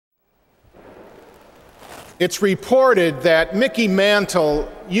It's reported that Mickey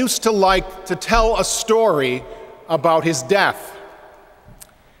Mantle used to like to tell a story about his death.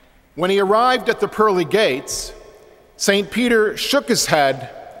 When he arrived at the pearly gates, St. Peter shook his head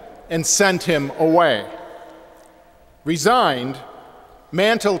and sent him away. Resigned,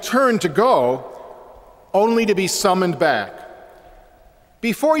 Mantle turned to go, only to be summoned back.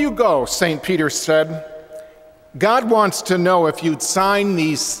 "Before you go," St. Peter said, "God wants to know if you'd sign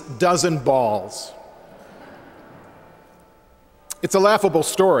these dozen balls." It's a laughable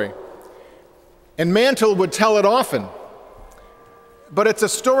story, and Mantle would tell it often. But it's a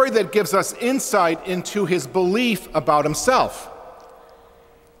story that gives us insight into his belief about himself.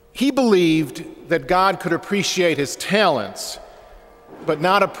 He believed that God could appreciate his talents, but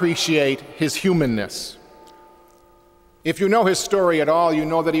not appreciate his humanness. If you know his story at all, you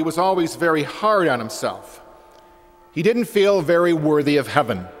know that he was always very hard on himself. He didn't feel very worthy of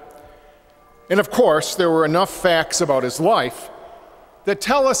heaven. And of course, there were enough facts about his life that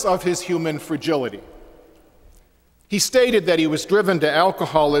tell us of his human fragility. He stated that he was driven to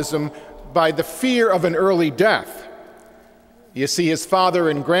alcoholism by the fear of an early death. You see, his father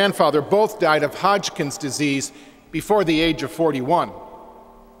and grandfather both died of Hodgkin's disease before the age of 41.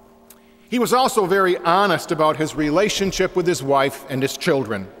 He was also very honest about his relationship with his wife and his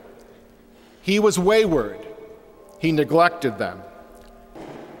children. He was wayward. He neglected them.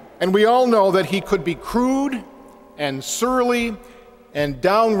 And we all know that he could be crude and surly and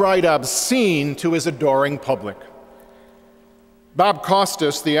downright obscene to his adoring public. Bob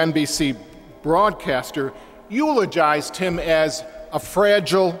Costas, the NBC broadcaster, eulogized him as a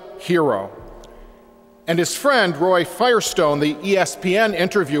fragile hero. And his friend, Roy Firestone, the ESPN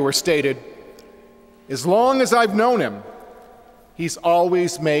interviewer, stated, "As long as I've known him, he's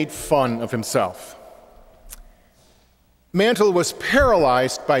always made fun of himself." Mantle was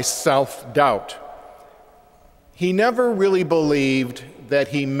paralyzed by self-doubt. He never really believed that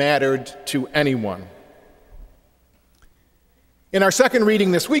he mattered to anyone. In our second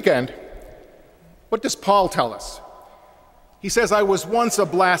reading this weekend, what does Paul tell us? He says, "I was once a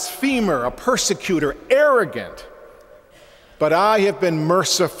blasphemer, a persecutor, arrogant, but I have been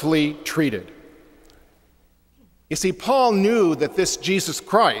mercifully treated." You see, Paul knew that this Jesus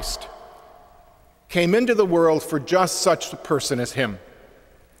Christ came into the world for just such a person as him,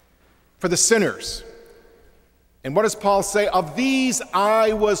 for the sinners. And what does Paul say? "Of these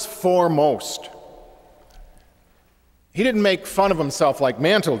I was foremost." He didn't make fun of himself like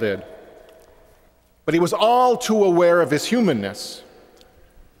Mantle did, but he was all too aware of his humanness.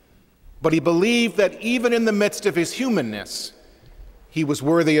 But he believed that even in the midst of his humanness, he was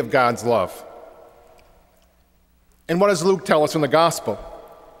worthy of God's love. And what does Luke tell us in the gospel?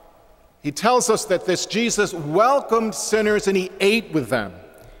 He tells us that this Jesus welcomed sinners and he ate with them.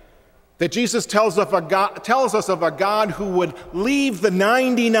 That Jesus tells us of a God who would leave the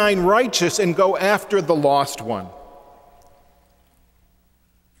 99 righteous and go after the lost one.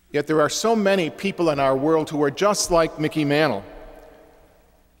 Yet there are so many people in our world who are just like Mickey Mantle,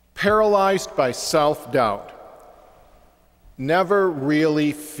 paralyzed by self-doubt, never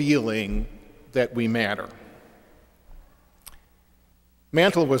really feeling that we matter.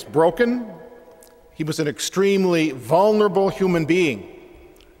 Mantle was broken. He was an extremely vulnerable human being.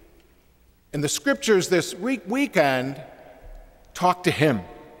 And the scriptures this weekend talk to him.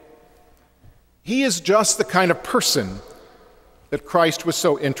 He is just the kind of person that Christ was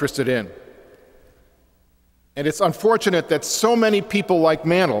so interested in. And it's unfortunate that so many people like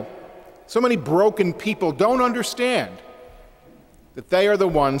Mantle, so many broken people, don't understand that they are the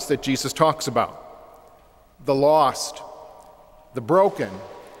ones that Jesus talks about. The lost, the broken,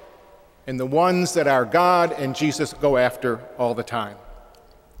 and the ones that our God and Jesus go after all the time.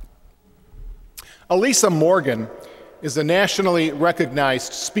 Elisa Morgan is a nationally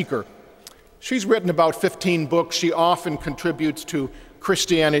recognized speaker. She's written about 15 books. She often contributes to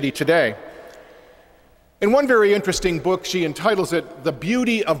Christianity Today. In one very interesting book, she entitles it The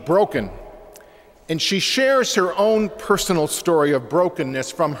Beauty of Broken. And she shares her own personal story of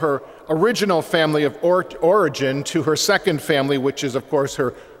brokenness from her original family of origin to her second family, which is, of course,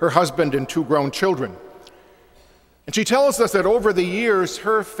 her husband and 2 grown children. And she tells us that over the years,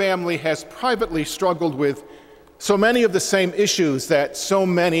 her family has privately struggled with so many of the same issues that so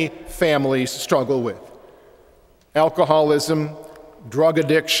many families struggle with: alcoholism, drug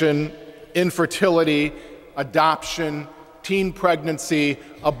addiction, infertility, adoption, teen pregnancy,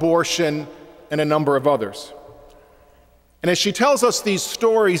 abortion, and a number of others. And as she tells us these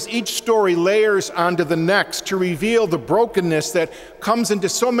stories, each story layers onto the next to reveal the brokenness that comes into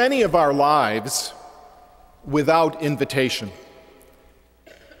so many of our lives without invitation.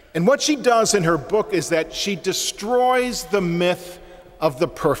 And what she does in her book is that she destroys the myth of the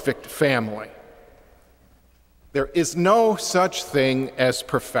perfect family. There is no such thing as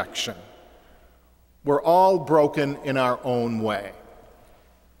perfection. We're all broken in our own way.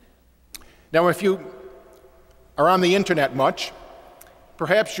 Now, if you are on the internet much,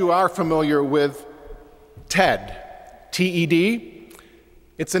 perhaps you are familiar with TED, T-E-D.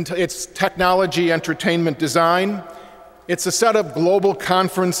 It's technology, entertainment, design. It's a set of global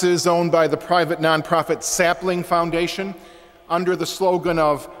conferences owned by the private nonprofit Sapling Foundation under the slogan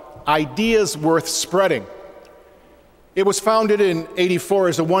of ideas worth spreading. It was founded in '84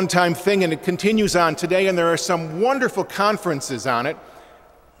 as a one-time thing, and it continues on today, and there are some wonderful conferences on it,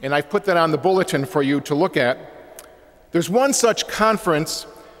 and I've put that on the bulletin for you to look at. There's one such conference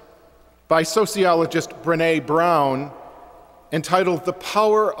by sociologist Brené Brown entitled The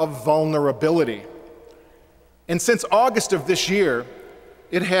Power of Vulnerability. And since August of this year,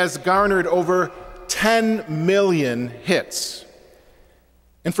 it has garnered over 10 million hits.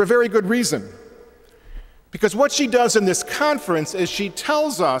 And for very good reason. Because what she does in this conference is she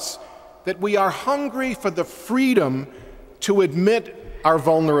tells us that we are hungry for the freedom to admit our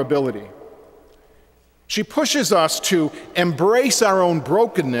vulnerability. She pushes us to embrace our own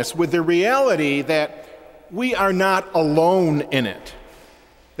brokenness with the reality that we are not alone in it,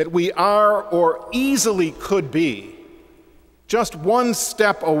 that we are or easily could be just one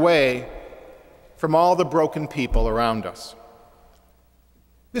step away from all the broken people around us.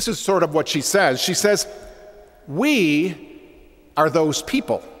 This is sort of what she says. She says, we are those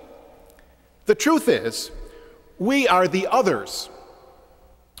people. The truth is, we are the others.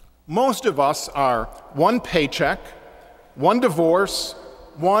 Most of us are one paycheck, one divorce,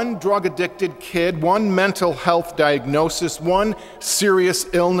 one drug-addicted kid, one mental health diagnosis, one serious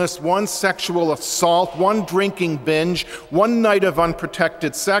illness, one sexual assault, one drinking binge, one night of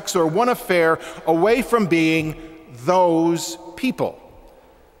unprotected sex, or one affair away from being those people.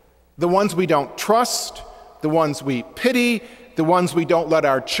 The ones we don't trust, the ones we pity, the ones we don't let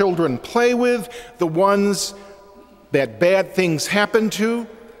our children play with, the ones that bad things happen to,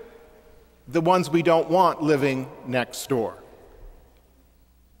 the ones we don't want living next door.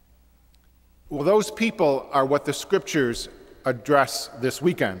 Well, those people are what the scriptures address this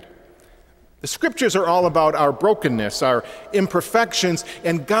weekend. The scriptures are all about our brokenness, our imperfections,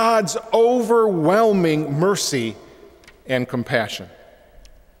 and God's overwhelming mercy and compassion.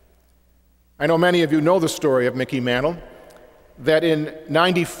 I know many of you know the story of Mickey Mantle, that in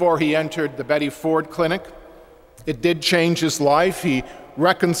 '94 he entered the Betty Ford Clinic. It did change his life. He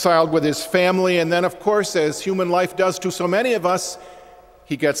reconciled with his family, and then, of course, as human life does to so many of us,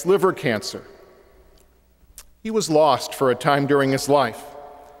 he gets liver cancer. He was lost for a time during his life.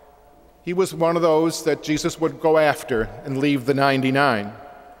 He was one of those that Jesus would go after and leave the 99.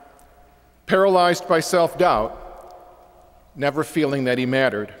 Paralyzed by self-doubt, never feeling that he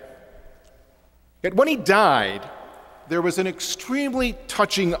mattered. Yet when he died, there was an extremely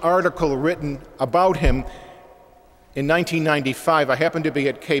touching article written about him in 1995. I happened to be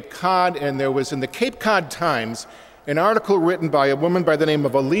at Cape Cod, and there was in the Cape Cod Times an article written by a woman by the name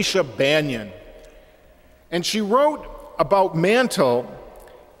of Alicia Banyan. And she wrote about Mantle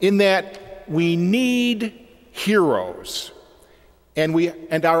in that we need heroes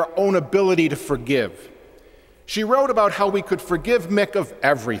and our own ability to forgive. She wrote about how we could forgive Mick of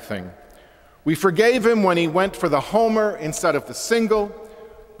everything. We forgave him when he went for the homer instead of the single.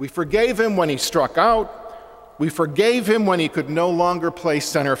 We forgave him when he struck out. We forgave him when he could no longer play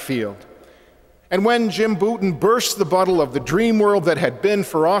center field. And when Jim Bouton burst the bubble of the dream world that had been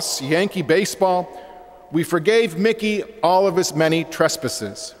for us Yankee baseball, we forgave Mickey all of his many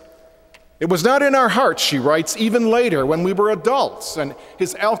trespasses. It was not in our hearts, she writes, even later when we were adults and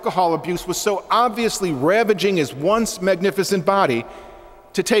his alcohol abuse was so obviously ravaging his once magnificent body,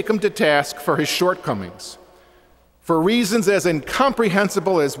 to take him to task for his shortcomings. For reasons as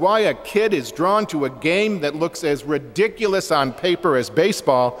incomprehensible as why a kid is drawn to a game that looks as ridiculous on paper as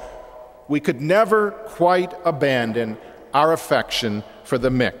baseball, we could never quite abandon our affection for the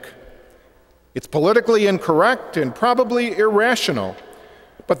Mick. It's politically incorrect and probably irrational,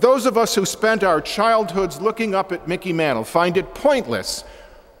 but those of us who spent our childhoods looking up at Mickey Mantle find it pointless,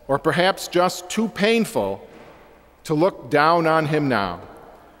 or perhaps just too painful, to look down on him now.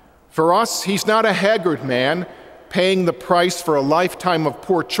 For us, he's not a haggard man paying the price for a lifetime of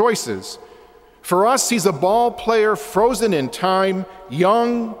poor choices. For us, he's a ball player frozen in time,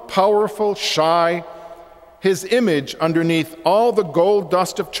 young, powerful, shy, his image underneath all the gold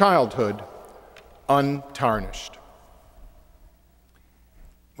dust of childhood, untarnished.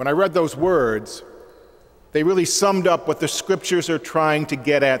 When I read those words, They really summed up what the scriptures are trying to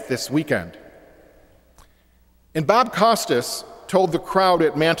get at this weekend. And Bob Costas told the crowd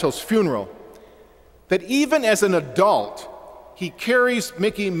at Mantle's funeral that even as an adult, he carries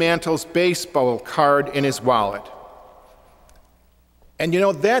Mickey Mantle's baseball card in his wallet. And you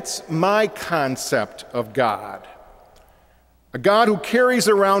know, that's my concept of God. A God who carries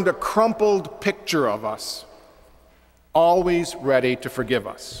around a crumpled picture of us, always ready to forgive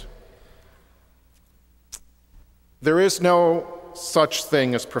us. There is no such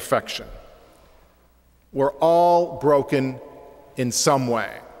thing as perfection. We're all broken in some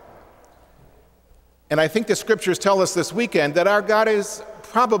way. And I think the scriptures tell us this weekend that our God is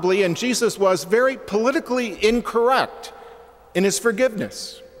probably, and Jesus was, very politically incorrect in his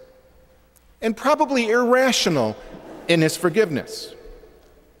forgiveness, and probably irrational in his forgiveness.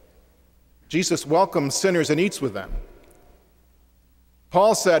 Jesus welcomes sinners and eats with them.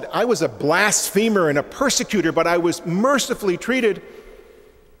 Paul said, I was a blasphemer and a persecutor, but I was mercifully treated.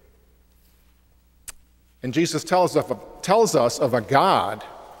 And Jesus tells us of a God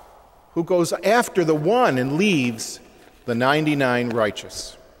who goes after the one and leaves the 99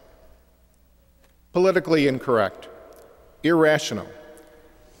 righteous. Politically incorrect, irrational.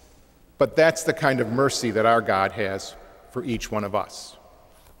 But that's the kind of mercy that our God has for each one of us.